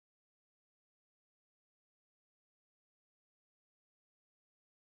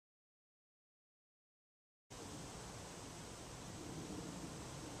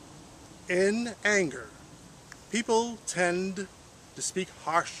In anger, people tend to speak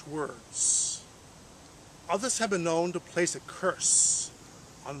harsh words. Others have been known to place a curse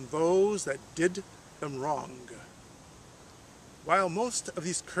on those that did them wrong. While most of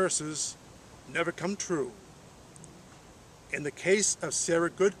these curses never come true, in the case of Sarah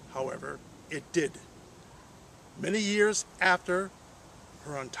Good, however, it did, many years after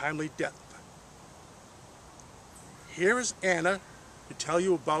her untimely death. Here is Anna to tell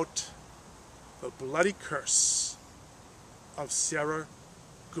you about the bloody curse of Sarah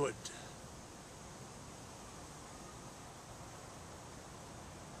Good.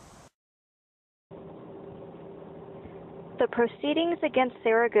 The proceedings against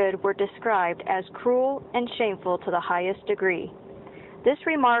Sarah Good were described as cruel and shameful to the highest degree. This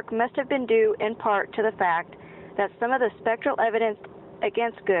remark must have been due in part to the fact that some of the spectral evidence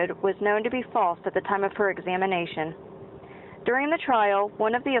against Good was known to be false at the time of her examination. During the trial,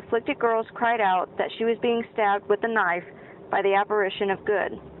 one of the afflicted girls cried out that she was being stabbed with a knife by the apparition of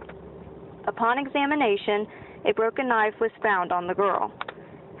Good. Upon examination, a broken knife was found on the girl.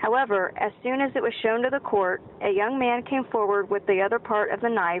 However, as soon as it was shown to the court, a young man came forward with the other part of the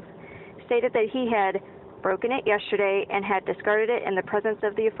knife, stated that he had broken it yesterday and had discarded it in the presence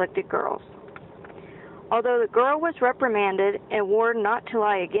of the afflicted girls. Although the girl was reprimanded and warned not to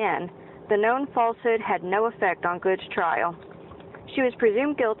lie again, the known falsehood had no effect on Good's trial. She was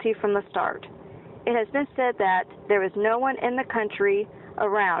presumed guilty from the start. It has been said that there was no one in the country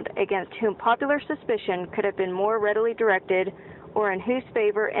around against whom popular suspicion could have been more readily directed or in whose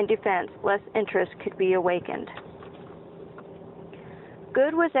favor and defense less interest could be awakened.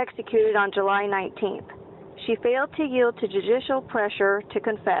 Good was executed on July 19th. She failed to yield to judicial pressure to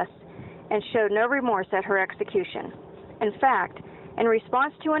confess and showed no remorse at her execution. In fact, in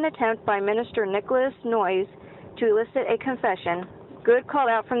response to an attempt by Minister Nicholas Noyes to elicit a confession, Good called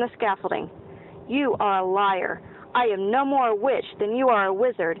out from the scaffolding, "You are a liar. I am no more a witch than you are a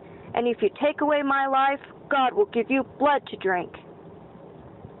wizard, and if you take away my life, God will give you blood to drink."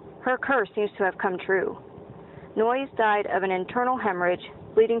 Her curse seems to have come true. Noyes died of an internal hemorrhage,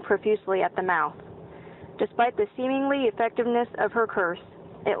 bleeding profusely at the mouth. Despite the seemingly effectiveness of her curse,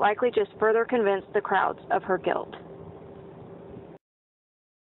 it likely just further convinced the crowds of her guilt.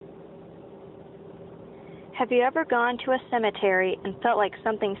 Have you ever gone to a cemetery and felt like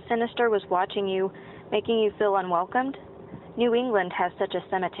something sinister was watching you, making you feel unwelcomed? New England has such a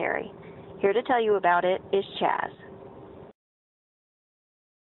cemetery. Here to tell you about it is Chaz.